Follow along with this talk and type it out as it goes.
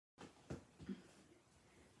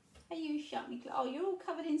you shut me. Oh, you're all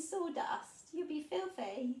covered in sawdust. You'll be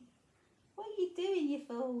filthy. What are you doing, you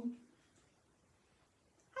fool?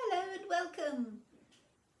 Hello and welcome.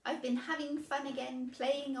 I've been having fun again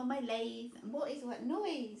playing on my lathe. And what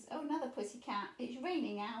noise? Oh, another pussycat. It's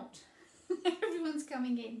raining out. Everyone's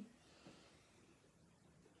coming in.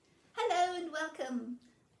 Hello and welcome.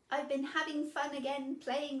 I've been having fun again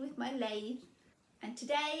playing with my lathe. And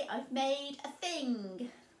today I've made a thing.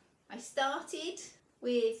 I started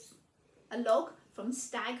with a log from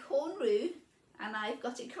staghorn rue, and I've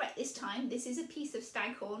got it correct this time. This is a piece of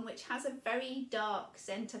staghorn which has a very dark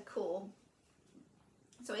centre core.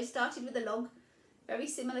 So I started with a log very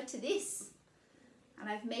similar to this, and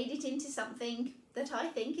I've made it into something that I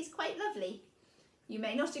think is quite lovely. You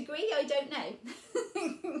may not agree, I don't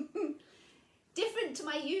know. Different to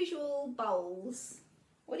my usual bowls.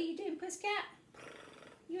 What are you doing, Pusscat?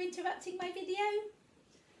 You're interrupting my video?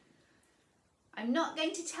 I'm not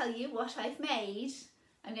going to tell you what I've made.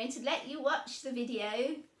 I'm going to let you watch the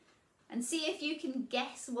video and see if you can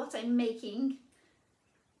guess what I'm making.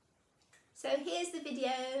 So here's the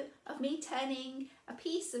video of me turning a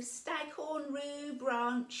piece of staghorn rue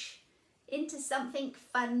branch into something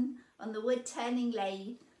fun on the wood turning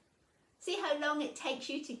lathe. See how long it takes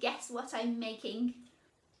you to guess what I'm making.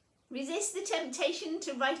 Resist the temptation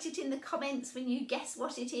to write it in the comments when you guess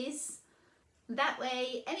what it is. That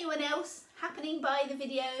way anyone else happening by the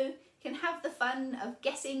video can have the fun of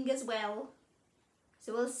guessing as well.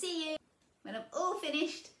 So we'll see you when I'm all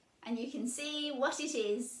finished and you can see what it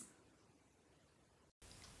is.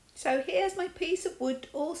 So here's my piece of wood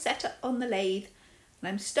all set up on the lathe, and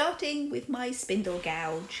I'm starting with my spindle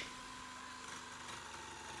gouge.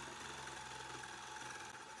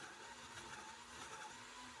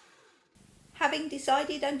 Having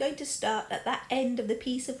decided I'm going to start at that end of the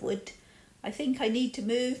piece of wood, I think I need to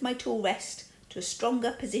move my tool rest to a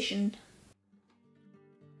stronger position.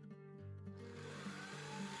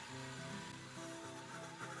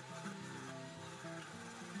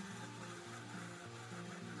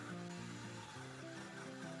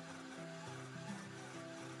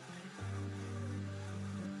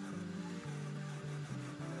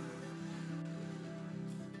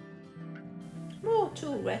 More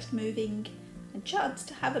tool rest moving, and chance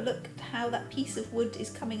to have a look at how that piece of wood is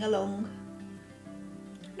coming along.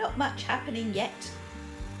 Not much happening yet.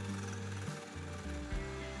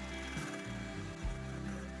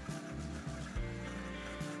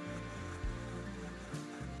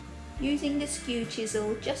 Using the skew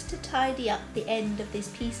chisel just to tidy up the end of this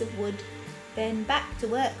piece of wood, then back to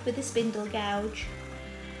work with the spindle gouge.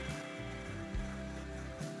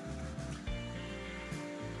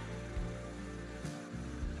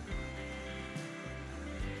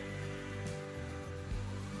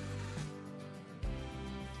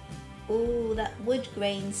 Oh, that wood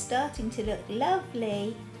grain's starting to look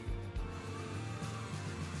lovely.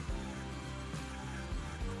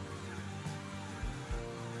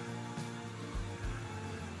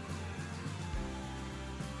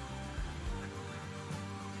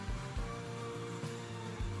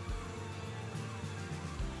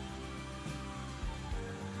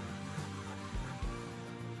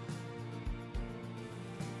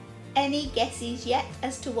 Any guesses yet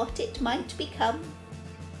as to what it might become?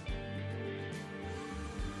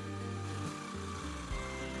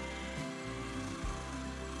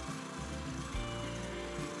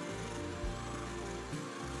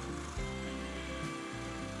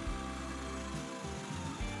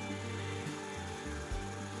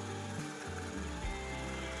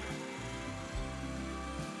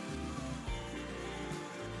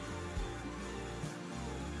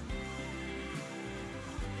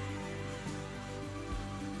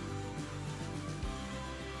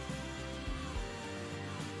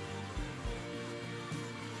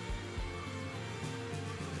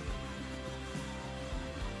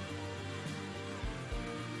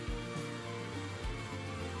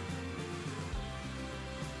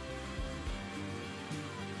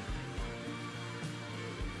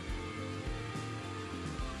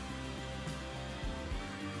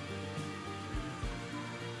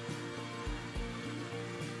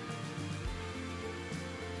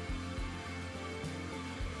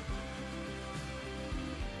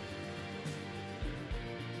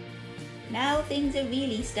 Now things are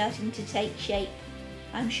really starting to take shape.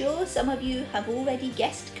 I'm sure some of you have already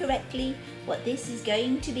guessed correctly what this is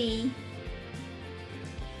going to be.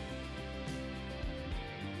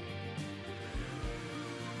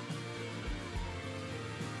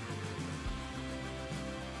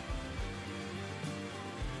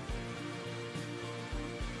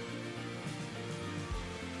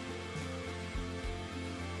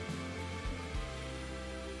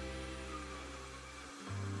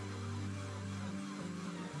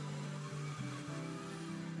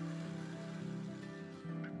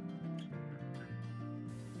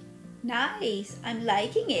 Nice, I'm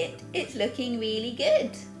liking it. It's looking really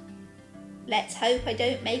good. Let's hope I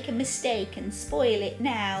don't make a mistake and spoil it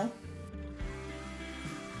now.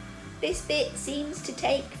 This bit seems to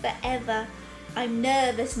take forever. I'm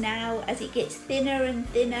nervous now as it gets thinner and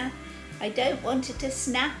thinner. I don't want it to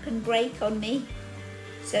snap and break on me.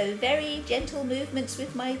 So very gentle movements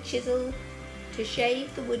with my chisel to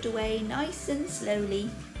shave the wood away nice and slowly.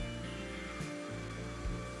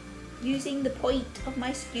 Using the point of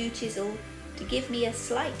my skew chisel to give me a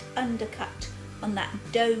slight undercut on that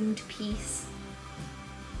domed piece.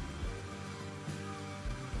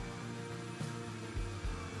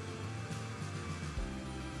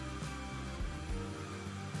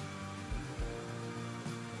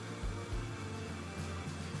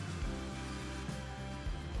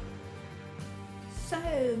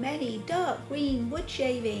 So many dark green wood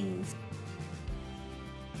shavings.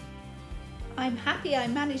 I'm happy I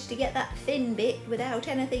managed to get that thin bit without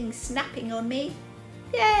anything snapping on me.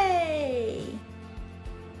 Yay!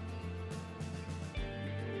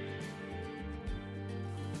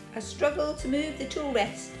 I struggle to move the tool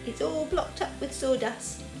rest. It's all blocked up with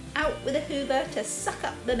sawdust. Out with a hoover to suck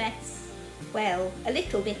up the mess. Well, a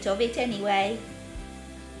little bit of it anyway.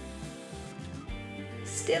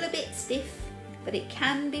 Still a bit stiff, but it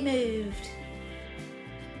can be moved.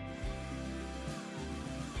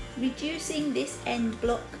 Reducing this end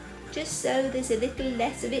block just so there's a little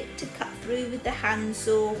less of it to cut through with the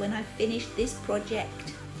handsaw when I've finished this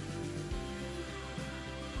project.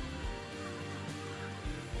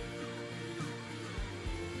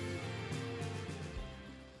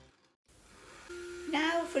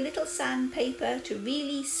 Now for a little sandpaper to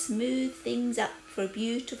really smooth things up for a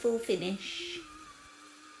beautiful finish.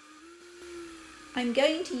 I'm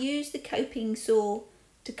going to use the coping saw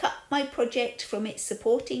to cut my project from its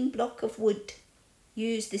supporting block of wood.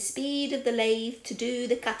 Use the speed of the lathe to do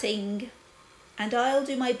the cutting, and I'll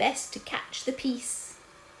do my best to catch the piece,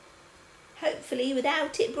 hopefully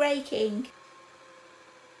without it breaking.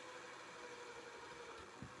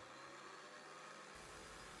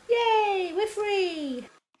 Yay, we're free!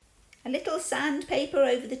 A little sandpaper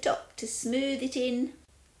over the top to smooth it in.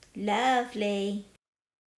 Lovely.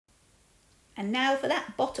 And now for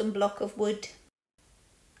that bottom block of wood.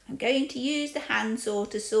 I'm going to use the handsaw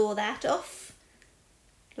to saw that off,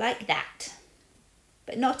 like that,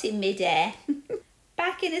 but not in mid-air.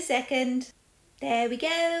 Back in a second. There we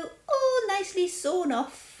go, all nicely sawn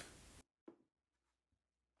off.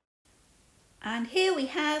 And here we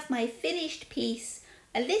have my finished piece,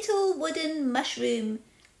 a little wooden mushroom.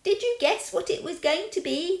 Did you guess what it was going to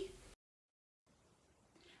be?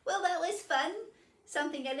 Well, that was fun.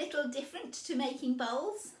 Something a little different to making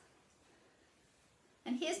bowls.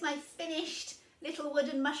 And here's my finished little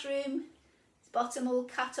wooden mushroom. Its bottom all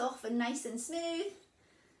cut off and nice and smooth,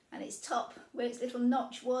 and its top, where its little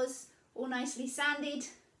notch was, all nicely sanded.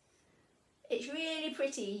 It's really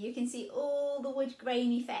pretty. You can see all the wood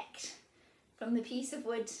grain effect from the piece of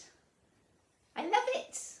wood. I love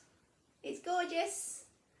it. It's gorgeous.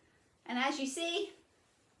 And as you see,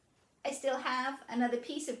 I still have another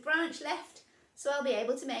piece of branch left, so I'll be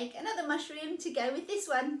able to make another mushroom to go with this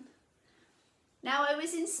one. Now, I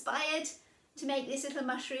was inspired to make this little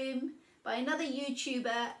mushroom by another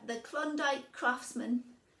YouTuber, the Klondike Craftsman,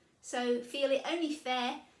 so feel it only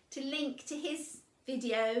fair to link to his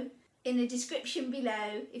video in the description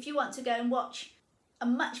below if you want to go and watch a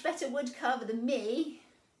much better woodcarver than me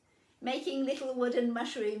making little wooden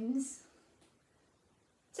mushrooms.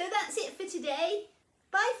 So that's it for today.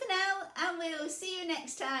 Bye for now, and we'll see you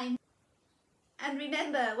next time. And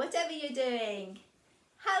remember, whatever you're doing,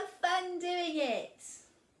 have fun doing it!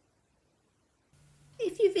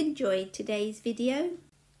 If you've enjoyed today's video,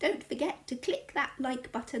 don't forget to click that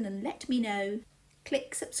like button and let me know.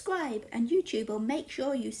 Click subscribe and YouTube will make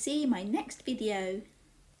sure you see my next video.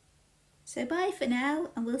 So bye for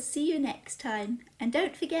now, and we'll see you next time. And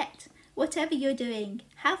don't forget, whatever you're doing,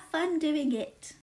 have fun doing it!